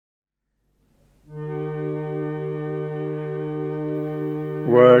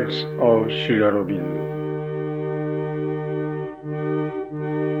Words of Srila Aurobindo.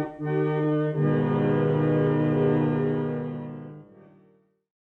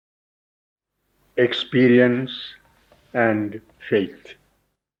 Experience and faith.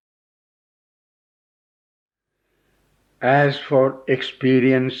 As for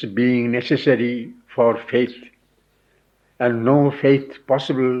experience being necessary for faith, and no faith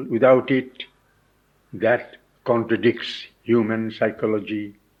possible without it, that contradicts human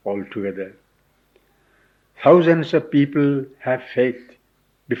psychology altogether. Thousands of people have faith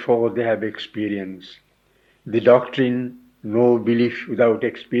before they have experience. The doctrine, no belief without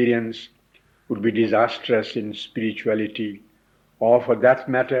experience, would be disastrous in spirituality, or for that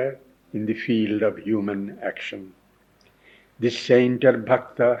matter, in the field of human action. The saint or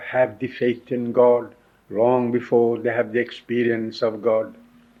bhakta have the faith in God long before they have the experience of God.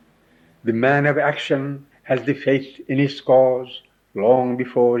 The man of action has the faith in his cause long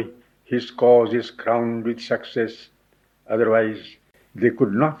before his cause is crowned with success. Otherwise, they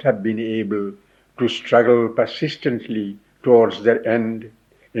could not have been able to struggle persistently towards their end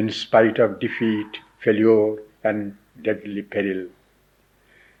in spite of defeat, failure, and deadly peril.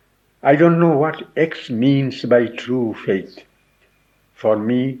 I don't know what X means by true faith. For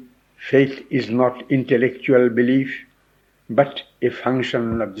me, faith is not intellectual belief, but a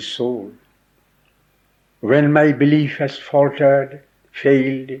function of the soul. When my belief has faltered,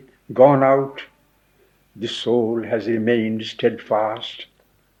 failed, gone out, the soul has remained steadfast,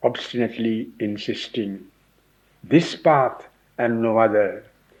 obstinately insisting. This path and no other.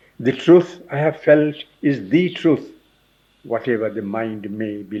 The truth I have felt is the truth, whatever the mind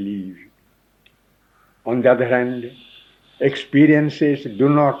may believe. On the other hand, experiences do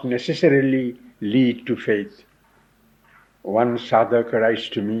not necessarily lead to faith. One sadhaka writes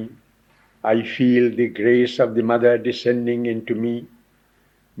to me, I feel the grace of the Mother descending into me,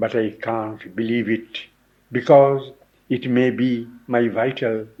 but I can't believe it because it may be my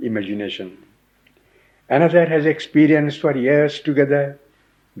vital imagination. Another has experienced for years together,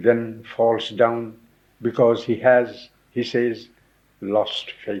 then falls down because he has, he says,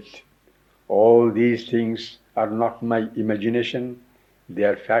 lost faith. All these things are not my imagination, they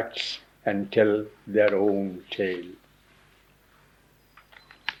are facts and tell their own tale.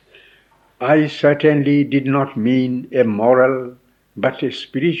 I certainly did not mean a moral but a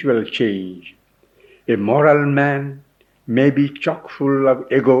spiritual change. A moral man may be chock full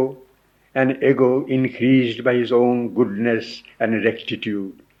of ego, and ego increased by his own goodness and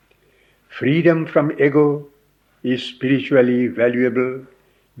rectitude. Freedom from ego is spiritually valuable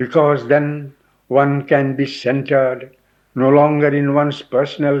because then one can be centered no longer in one's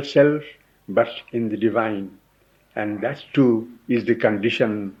personal self but in the divine, and that too is the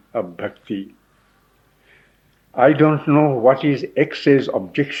condition of bhakti. I don't know what is X's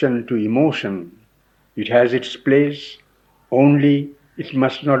objection to emotion. It has its place, only it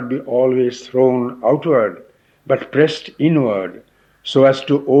must not be always thrown outward, but pressed inward, so as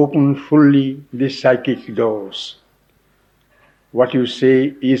to open fully the psychic doors. What you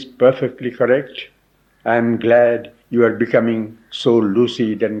say is perfectly correct. I am glad you are becoming so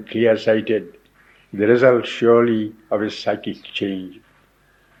lucid and clear-sighted, the result surely of a psychic change.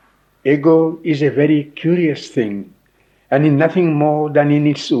 Ego is a very curious thing, and in nothing more than in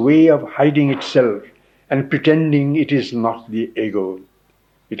its way of hiding itself and pretending it is not the ego.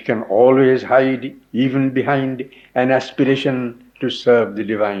 It can always hide even behind an aspiration to serve the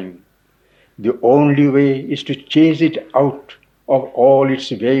divine. The only way is to chase it out of all its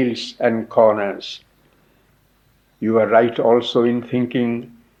veils and corners. You are right also in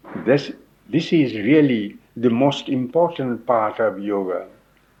thinking this is really the most important part of yoga.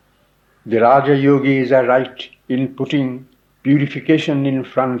 The Raja Yogis are right in putting purification in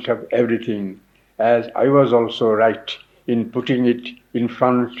front of everything, as I was also right in putting it in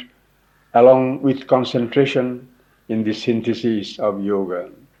front along with concentration in the synthesis of yoga.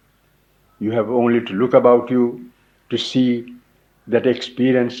 You have only to look about you to see that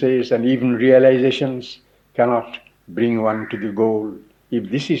experiences and even realizations cannot bring one to the goal if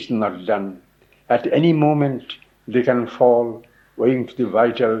this is not done. At any moment they can fall owing to the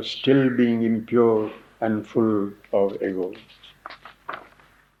vital still being impure and full of ego.